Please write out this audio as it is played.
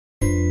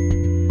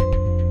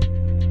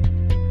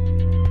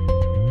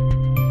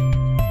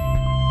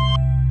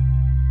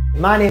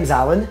My name's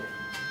Alan.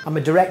 I'm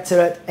a director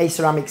at A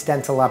Ceramics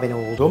Dental Lab in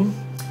Oldham.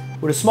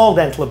 We're a small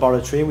dental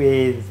laboratory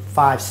with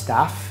 5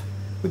 staff.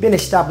 We've been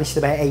established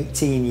about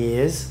 18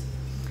 years.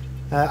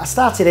 I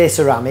started A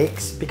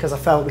Ceramics because I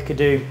felt we could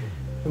do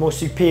a more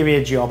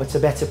superior job at a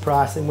better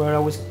price than where I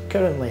was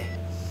currently.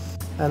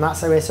 And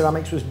that's how A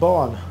Ceramics was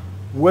born.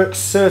 Work's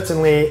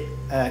certainly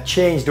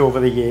changed over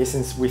the years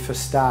since we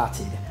first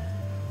started.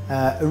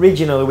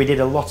 Originally we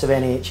did a lot of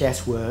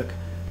NHS work,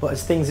 but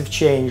as things have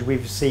changed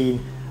we've seen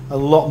a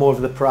lot more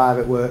of the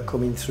private work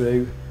coming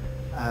through,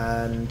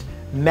 and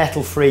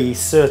metal free is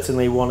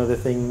certainly one of the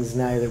things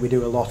now that we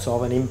do a lot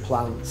of, and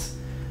implants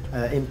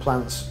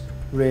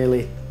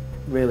really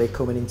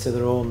coming into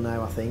their own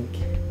now, I think.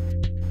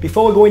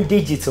 Before we go in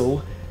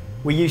digital,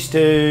 we used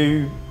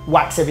to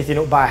wax everything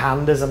up by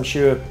hand, as I'm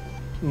sure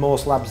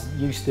most labs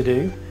used to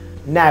do.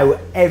 Now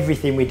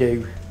everything we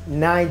do,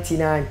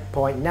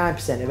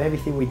 99.9% of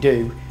everything we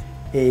do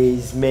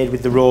is made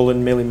with the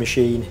Roland milling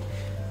machine,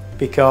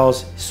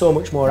 because it's so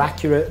much more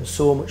accurate and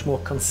so much more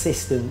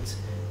consistent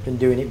than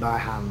doing it by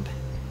hand.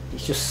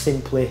 It's just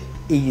simply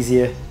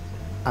easier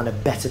and a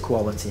better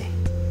quality.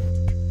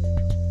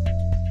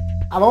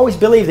 I've always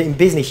believed that in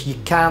business you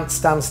can't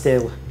stand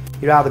still.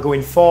 You're either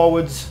going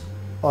forwards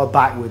or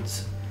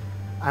backwards.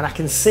 And I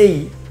can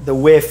see the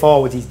way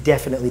forward is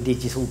definitely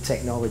digital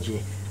technology.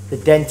 The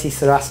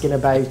dentists are asking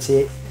about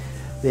it,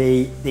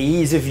 the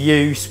ease of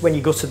use, when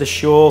you go to the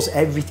shows,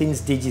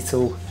 everything's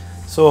digital.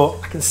 So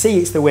I can see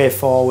it's the way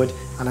forward,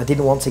 and I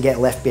didn't want to get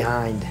left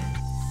behind.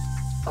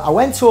 I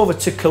went over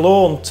to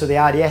Cologne, to the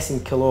IDS in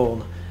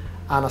Cologne,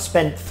 and I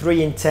spent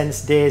 3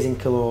 intense days in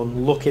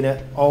Cologne looking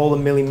at all the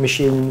milling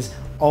machines,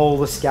 all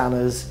the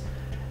scanners,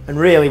 and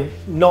really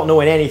not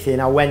knowing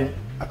anything, I went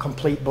a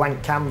complete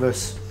blank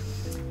canvas.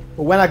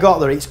 But when I got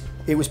there,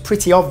 it was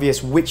pretty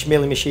obvious which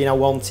milling machine I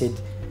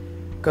wanted,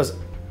 because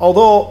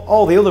although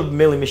all the other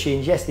milling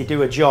machines, yes, they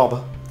do a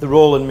job, the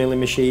Roland milling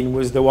machine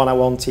was the one I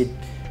wanted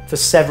for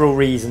several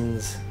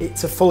reasons.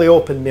 It's a fully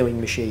open milling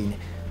machine,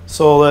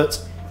 so that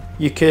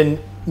you can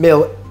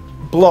mill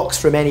blocks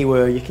from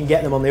anywhere. You can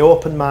get them on the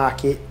open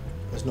market.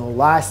 There's no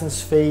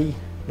license fee,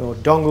 no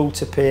dongle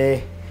to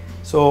pay.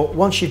 So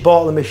once you've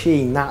bought the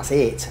machine, that's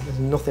it. There's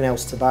nothing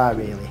else to buy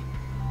really.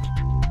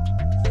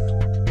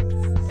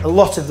 A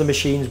lot of the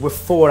machines were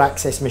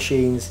 4-axis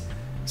machines,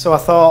 so I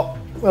thought,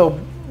 well,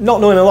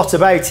 not knowing a lot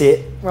about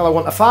it, well, I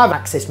want a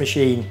 5-axis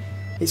machine.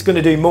 It's going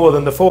to do more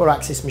than the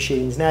 4-axis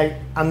machines. Now,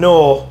 I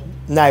know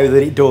now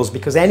that it does,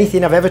 because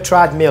anything I've ever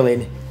tried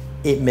milling,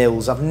 it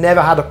mills. I've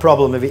never had a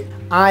problem with it.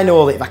 I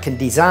know that if I can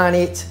design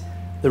it,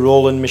 the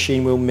Roland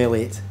machine will mill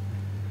it.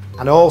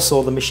 And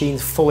also the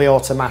machine's fully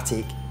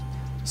automatic.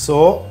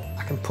 So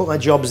I can put my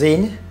jobs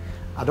in.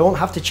 I don't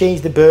have to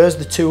change the burrs,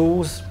 the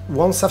tools.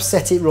 Once I've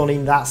set it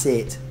running, that's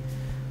it.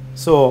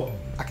 So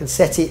I can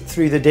set it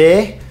through the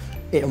day,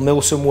 it'll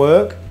mill some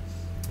work,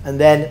 and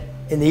then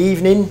in the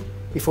evening,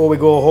 before we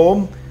go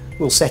home,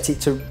 we'll set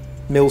it to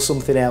mill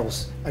something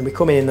else. And we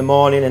come in the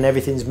morning and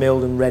everything's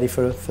milled and ready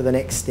for the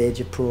next stage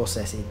of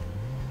processing.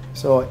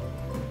 So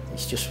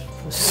it's just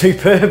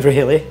superb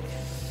really.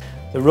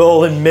 The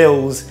Roland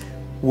mills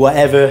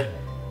whatever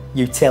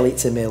you tell it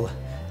to mill,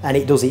 and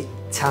it does it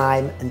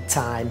time and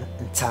time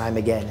and time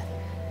again.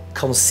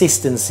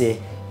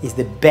 Consistency is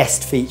the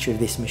best feature of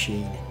this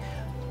machine.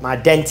 My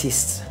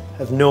dentists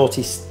have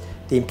noticed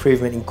the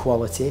improvement in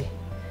quality.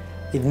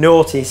 They've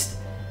noticed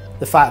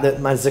the fact that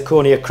my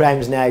zirconia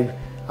crowns now,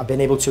 I've been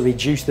able to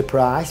reduce the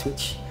price,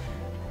 which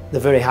they're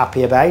very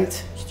happy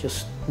about. It's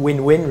just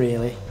win-win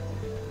really.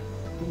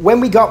 When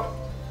we got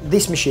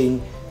this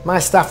machine, my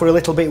staff were a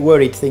little bit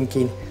worried,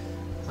 thinking,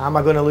 am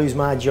I going to lose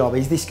my job?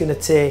 Is this going to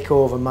take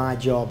over my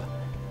job?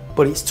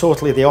 But it's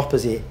totally the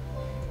opposite,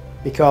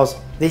 because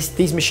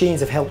these machines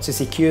have helped to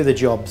secure the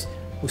jobs.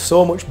 We're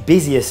so much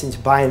busier since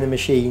buying the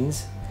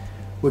machines.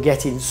 We're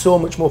getting so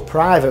much more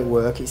private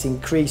work. It's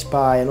increased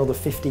by another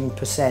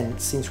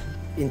 15%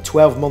 in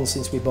 12 months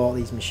since we bought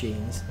these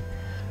machines.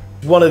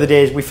 One of the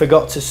days we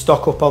forgot to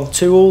stock up on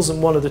tools,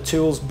 and one of the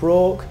tools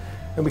broke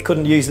and we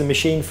couldn't use the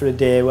machine for a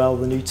day. Well,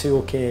 the new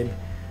tool came,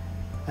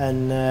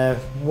 and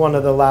one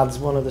of the lads,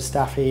 one of the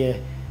staff here,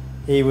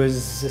 he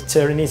was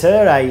tearing his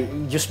hair out.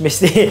 He just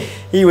missed it.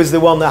 He was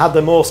the one that had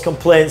the most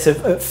complaints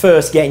at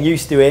first getting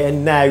used to it,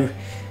 and now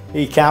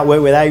he can't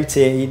work without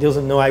it. He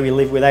doesn't know how he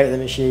lived without the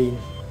machine.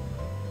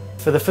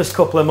 For the first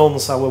couple of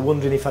months I was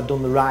wondering if I'd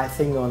done the right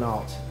thing or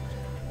not.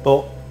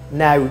 But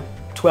now,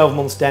 12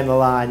 months down the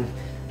line,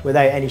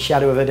 without any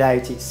shadow of a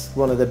doubt, it's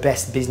one of the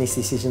best business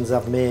decisions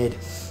I've made.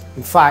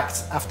 In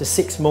fact, after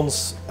 6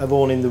 months of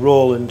owning the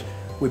Roland,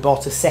 we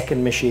bought a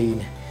second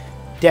machine.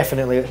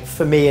 Definitely,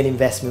 for me, an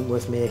investment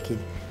worth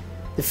making.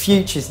 The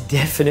future's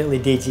definitely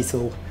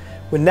digital.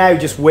 We're now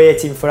just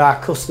waiting for our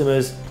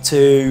customers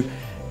to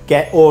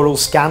get oral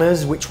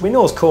scanners, which we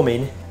know is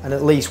coming, and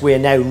at least we're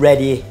now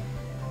ready,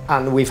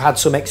 and we've had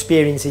some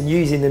experience in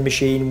using the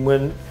machine.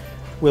 When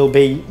we'll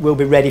be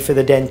ready for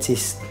the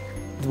dentist.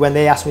 When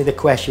they ask me the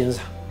questions,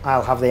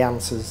 I'll have the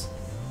answers.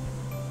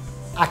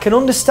 I can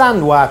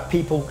understand why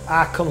people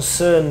are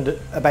concerned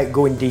about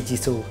going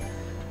digital.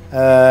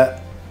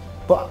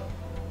 But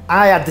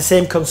I had the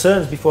same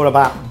concerns before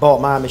I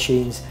bought my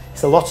machines.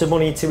 It's a lot of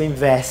money to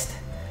invest,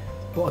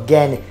 but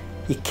again,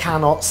 you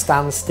cannot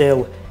stand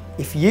still.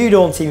 If you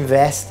don't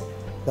invest,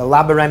 the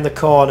lab around the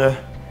corner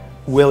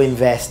will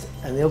invest,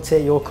 and they'll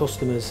take your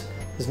customers.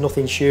 There's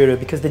nothing surer,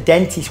 because the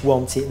dentists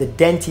want it, the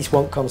dentists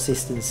want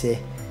consistency.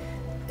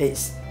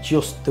 It's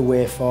just the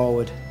way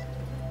forward.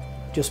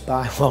 Just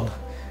buy one.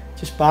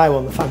 Just buy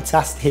one, they're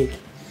fantastic.